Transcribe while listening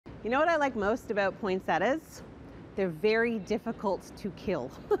You know what I like most about poinsettias? They're very difficult to kill.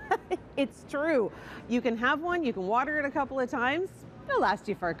 It's true. You can have one, you can water it a couple of times, it'll last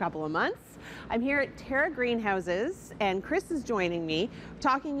you for a couple of months. I'm here at Terra Greenhouses, and Chris is joining me,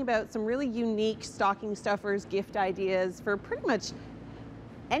 talking about some really unique stocking stuffers, gift ideas for pretty much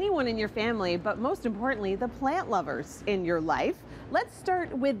anyone in your family, but most importantly, the plant lovers in your life. Let's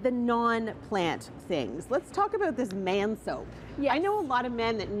start with the non-plant things. Let's talk about this man soap. Yes. I know a lot of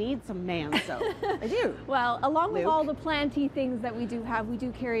men that need some man soap. I do. Well, along with all the planty things that we do have, we do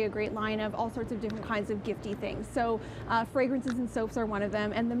carry a great line of all sorts of different kinds of gifty things. So fragrances and soaps are one of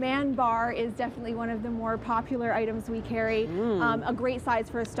them, and the man bar is definitely one of the more popular items we carry. A great size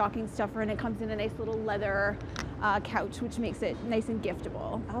for a stocking stuffer, and it comes in a nice little leather couch, which makes it nice and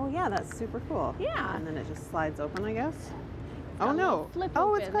giftable. Oh yeah, that's super cool. Yeah. And then it just slides open, I guess. Oh no! Flip open.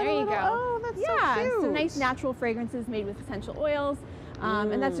 Oh, it's got there a you little, go. Oh, that's so cute. So nice natural fragrances made with essential oils,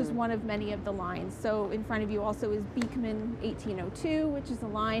 and that's just one of many of the lines. So in front of you also is Beekman 1802, which is a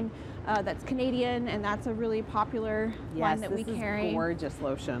line that's Canadian, and that's a really popular line that we carry. Is gorgeous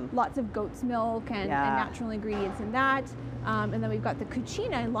lotion. Lots of goat's milk and natural ingredients in that. And then we've got the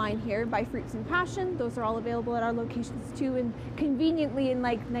Cucina line here by Fruits and Passion. Those are all available at our locations too, and conveniently in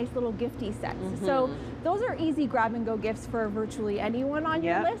like nice little gifty sets. So those are easy grab and go gifts for virtually anyone on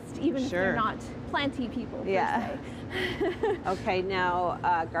your list, even if they're not planty people per se. Okay, now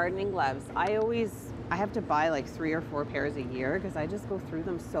gardening gloves. I have to buy like 3 or 4 pairs a year because I just go through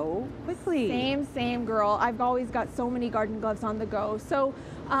them so quickly. Same girl. I've always got so many garden gloves on the go. So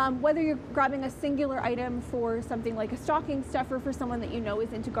whether you're grabbing a singular item for something like a stocking stuffer for someone that you know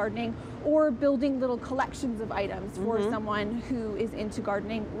is into gardening, or building little collections of items for someone who is into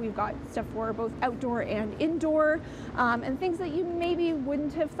gardening, we've got stuff for both outdoor and indoor, and things that you maybe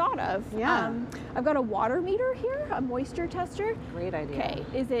wouldn't have thought of. I've got a water meter here, a moisture tester. Great idea. Okay,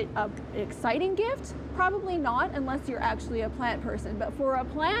 is it an exciting gift? Probably not, unless you're actually a plant person. But for a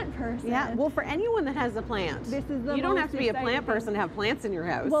plant person, well, for anyone that has a plant, this is the you don't have to be a plant person to have plants in your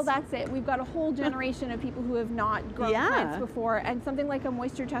house. Well, that's it. We've got a whole generation of people who have not grown plants before, and something like a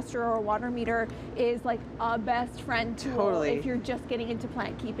moisture tester or a water meter is like a best friend tool if you're just getting into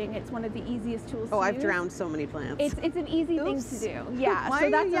plant keeping. It's one of the easiest tools to use. I've drowned so many plants. It's an easy thing to do. Yeah, Why so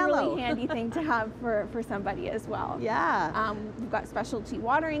are that's you a yellow? really handy thing to have for somebody as well. We've got specialty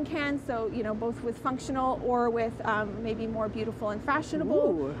watering cans, so both with functional or with maybe more beautiful and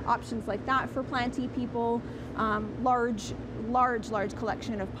fashionable options like that for planty people. Large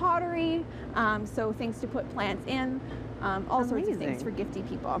collection of pottery, so things to put plants in, all sorts of things for gifty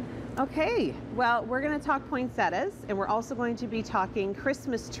people. Okay, well, we're going to talk poinsettias, and we're also going to be talking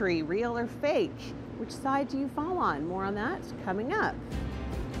Christmas tree, real or fake. Which side do you fall on? More on that coming up.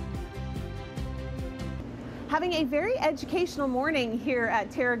 Having a very educational morning here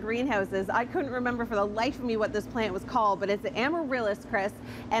at Terra Greenhouses. I couldn't remember for the life of me what this plant was called, but it's an amaryllis, Chris,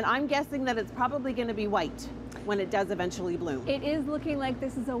 and I'm guessing that it's probably going to be white when it does eventually bloom. It is looking like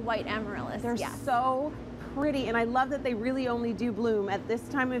this is a white amaryllis. They're so pretty, and I love that they really only do bloom at this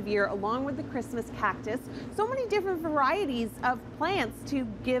time of year, along with the Christmas cactus. So many different varieties of plants to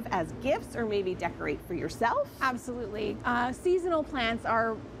give as gifts or maybe decorate for yourself. Absolutely. Seasonal plants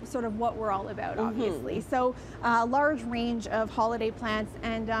are sort of what we're all about, obviously. So a large range of holiday plants,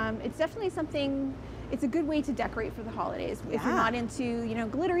 and it's definitely something. It's a good way to decorate for the holidays. If you're not into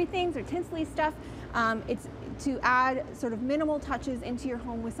glittery things or tinsely stuff, it's to add sort of minimal touches into your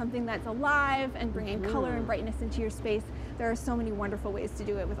home with something that's alive and bringing color and brightness into your space. There are so many wonderful ways to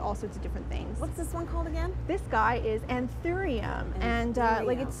do it with all sorts of different things. What's this one called again? This guy is anthurium, and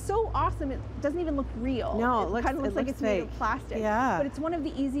like it's so awesome. It doesn't even look real. No, it kind of looks like it's made of plastic. Yeah. But it's one of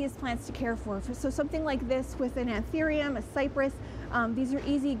the easiest plants to care for. So something like this with an anthurium, a cypress. These are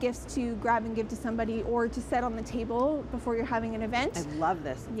easy gifts to grab and give to somebody or to set on the table before you're having an event. I love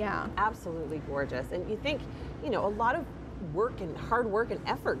this. Yeah. Absolutely gorgeous. And you think, a lot of work and hard work and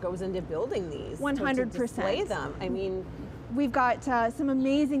effort goes into building these. 100%. To display them. I mean, we've got some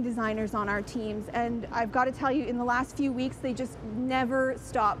amazing designers on our teams, and I've got to tell you, in the last few weeks, they just never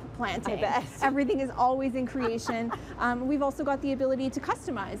stop planting. I bet. Everything is always in creation. We've also got the ability to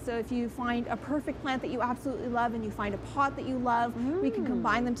customize. So if you find a perfect plant that you absolutely love and you find a pot that you love, we can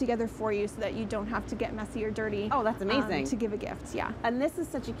combine them together for you so that you don't have to get messy or dirty. Oh, that's amazing. To give a gift, yeah. And this is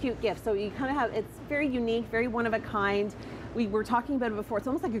such a cute gift. So you kind of have, it's very unique, very one of a kind. We were talking about it before. It's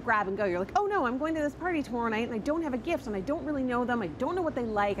almost like a grab and go. You're like, oh no, I'm going to this party tomorrow night and I don't have a gift and I don't don't really know them. I don't know what they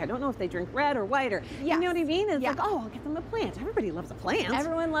like. I don't know if they drink red or white or, you know what I mean? It's like, oh, I'll get them a plant. Everybody loves a plant.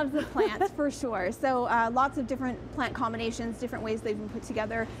 Everyone loves a plant for sure. So lots of different plant combinations, different ways they've been put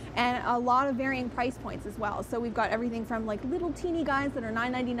together, and a lot of varying price points as well. So we've got everything from like little teeny guys that are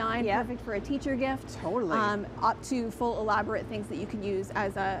 $9.99, perfect for a teacher gift, up to full elaborate things that you can use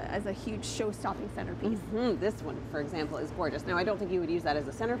as a huge show-stopping centerpiece. This one, for example, is gorgeous. Now, I don't think you would use that as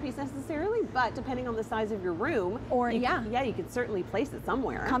a centerpiece necessarily, but depending on the size of your room, or you could certainly place it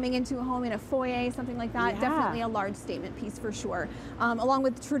somewhere. Coming into a home in a foyer, something like that, definitely a large statement piece for sure. Along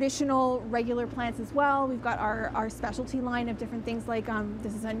with traditional regular plants as well, we've got our specialty line of different things like,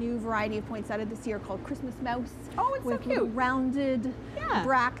 this is a new variety of poinsettia this year called Christmas Mouse. Oh, it's with so cute. Rounded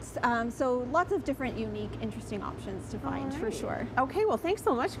bracts. So lots of different unique, interesting options to find for sure. Okay, well, thanks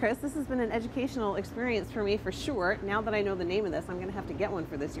so much, Chris. This has been an educational experience for me for sure. Now that I know the name of this, I'm going to have to get one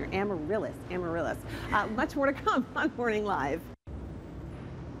for this year. Amaryllis. Much more to come on Morning Live.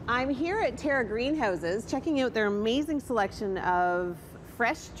 I'm here at Terra Greenhouses checking out their amazing selection of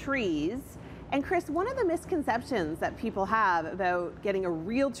fresh trees. And Chris, one of the misconceptions that people have about getting a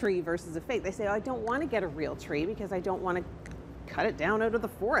real tree versus a fake, they say, oh, I don't want to get a real tree because I don't want to cut it down out of the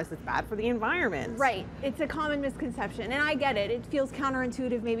forest. It's bad for the environment. Right. It's a common misconception, and I get it. It feels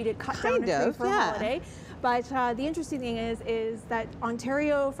counterintuitive maybe to cut down a tree for a holiday. But the interesting thing is that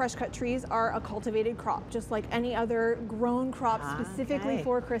Ontario fresh cut trees are a cultivated crop, just like any other grown crop specifically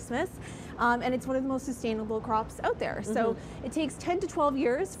for Christmas. And it's one of the most sustainable crops out there. So it takes 10 to 12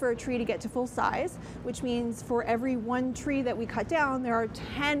 years for a tree to get to full size, which means for every one tree that we cut down, there are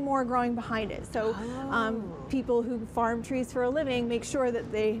 10 more growing behind it. So people who farm trees for a living make sure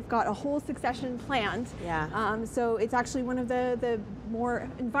that they've got a whole succession planned. So it's actually one of the more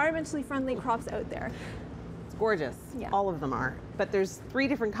environmentally friendly crops out there. Gorgeous. All of them are. But there's 3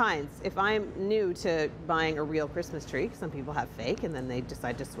 different kinds. If I'm new to buying a real Christmas tree, some people have fake and then they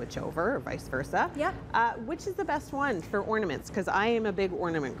decide to switch over or vice versa. Which is the best one for ornaments? Because I am a big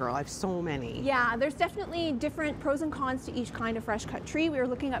ornament girl. I have so many. Yeah, there's definitely different pros and cons to each kind of fresh cut tree. We were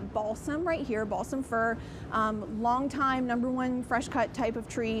looking at balsam right here, balsam fir, long time #1 fresh cut type of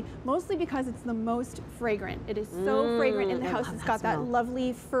tree, mostly because it's the most fragrant. It is so fragrant in the house. It's got that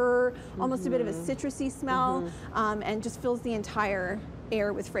lovely fir, almost a bit of a citrusy smell, and just fills the entire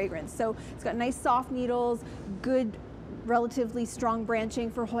air with fragrance. So it's got nice soft needles, good relatively strong branching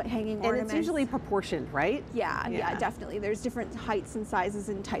for hanging ornaments. And it's usually proportioned, right? Yeah, definitely. There's different heights and sizes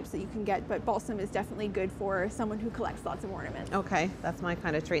and types that you can get, but balsam is definitely good for someone who collects lots of ornaments. Okay, that's my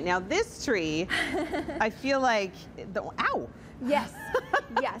kind of tree. Now this tree, I feel like, ow! Yes,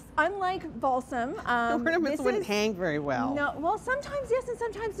 yes. Unlike balsam, the ornaments wouldn't hang very well. No, well, sometimes yes and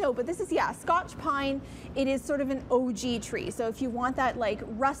sometimes no, but this is, Scotch pine. It is sort of an OG tree. So if you want that like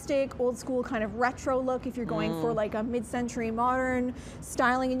rustic, old school kind of retro look, if you're going for like a mid-century modern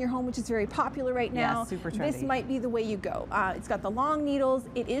styling in your home, which is very popular right now, super trendy. This might be the way you go. It's got the long needles.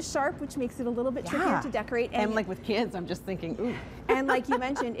 It is sharp, which makes it a little bit trickier to decorate. And like with kids, I'm just thinking, ooh. And like you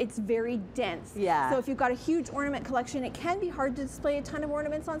mentioned, it's very dense. So if you've got a huge ornament collection, it can be hard to display a ton of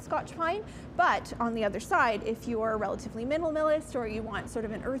ornaments on Scotch pine. But on the other side, if you're relatively minimalist or you want sort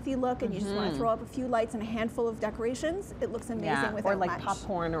of an earthy look and you just want to throw up a few lights and a handful of decorations, it looks amazing without or like much.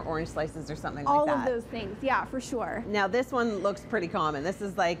 Popcorn or orange slices or something All like that. All of those things, for sure. Now this one looks pretty common. This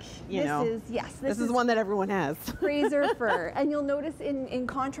is like, this is one that everyone has. Fraser fir. And you'll notice in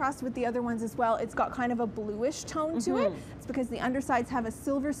contrast with the other ones as well, it's got kind of a bluish tone to it. It's because the undersides have a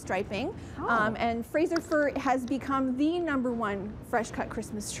silver striping. And Fraser fir has become the #1 fresh cut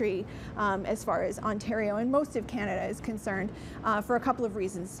Christmas tree as far as Ontario and most of Canada is concerned for a couple of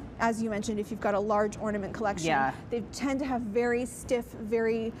reasons. As you mentioned, if you've got a large ornament collection, they tend to have very stiff,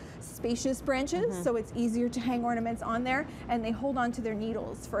 very spacious branches, so it's easier to hang ornaments on there, and they hold on to their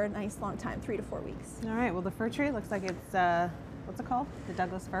needles for a nice long time, 3 to 4 weeks. All right, well the fir tree looks like it's, what's it called? The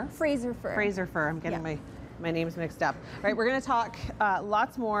Douglas fir? Fraser fir. Fraser fir, I'm getting my names mixed up. All right, we're gonna talk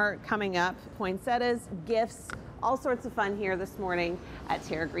lots more coming up, poinsettias, gifts, all sorts of fun here this morning at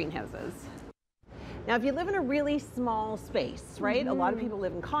Terra Greenhouses. Now, if you live in a really small space, right? A lot of people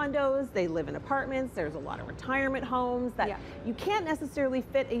live in condos, they live in apartments, there's a lot of retirement homes that you can't necessarily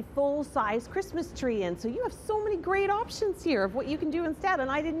fit a full-size Christmas tree in. So you have so many great options here of what you can do instead,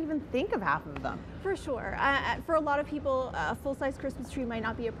 and I didn't even think of half of them. For sure. For a lot of people, a full-size Christmas tree might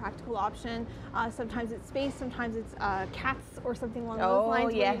not be a practical option. Sometimes it's space, sometimes it's cats or something along those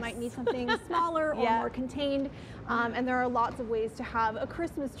lines where you might need something smaller or more contained. And there are lots of ways to have a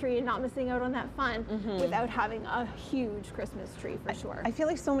Christmas tree and not missing out on that fun without having a huge Christmas tree, for sure. I feel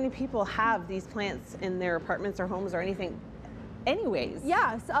like so many people have these plants in their apartments or homes or anything anyways.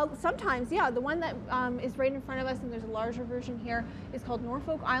 Yeah, sometimes, yeah. The one that is right in front of us, and there's a larger version here, is called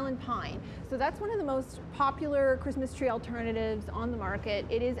Norfolk Island Pine. So that's one of the most popular Christmas tree alternatives on the market.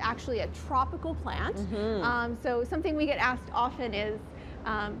 It is actually a tropical plant. So something we get asked often is,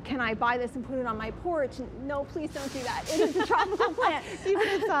 can I buy this and put it on my porch? No, please don't do that. It is a tropical plant. Even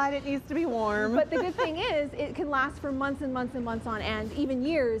inside, it needs to be warm. But the good thing is, it can last for months and months and months on end, even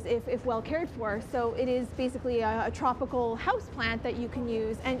years if well cared for. So it is basically a tropical house plant that you can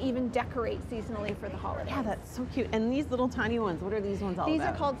use and even decorate seasonally for the holidays. Yeah, that's so cute. And these little tiny ones, what are these ones all about? These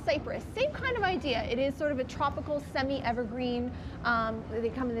are called cypress. Same kind of idea. It is sort of a tropical semi-evergreen. They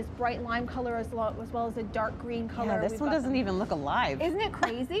come in this bright lime color as well as a dark green color. Yeah, this one doesn't even look alive. Isn't it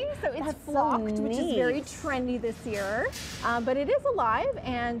crazy? So it's That's flocked, so which is very trendy this year, but it is alive,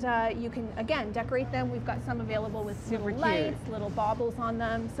 and you can again decorate them. We've got some available with Super little lights, little baubles on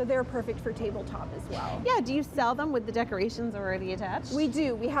them, so they're perfect for tabletop as well. Yeah, do you sell them with the decorations already attached? We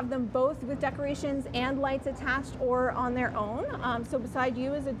do. We have them both with decorations and lights attached or on their own. So beside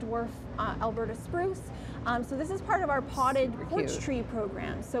you is a dwarf Alberta spruce. So this is part of our potted porch tree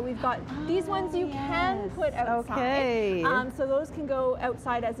program. So we've got these ones you can put outside. Okay. So those can go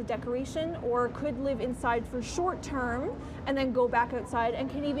outside as a decoration or could live inside for short term and then go back outside, and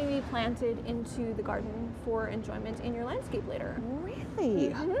can even be planted into the garden for enjoyment in your landscape later. Really?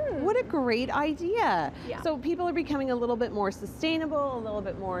 What a great idea. Yeah. So people are becoming a little bit more sustainable, a little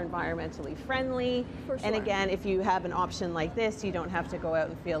bit more environmentally friendly. For sure. And again, if you have an option like this, you don't have to go out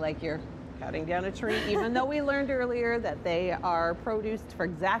and feel like you're cutting down a tree, even though we learned earlier that they are produced for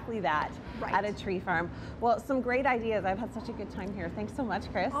exactly that at a tree farm. Well, some great ideas. I've had such a good time here. Thanks so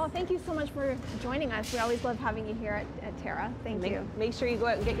much, Chris. Oh, thank you so much for joining us. We always love having you here at Terra. Thank you. Make sure you go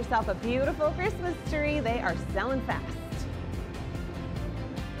out and get yourself a beautiful Christmas tree. They are selling fast.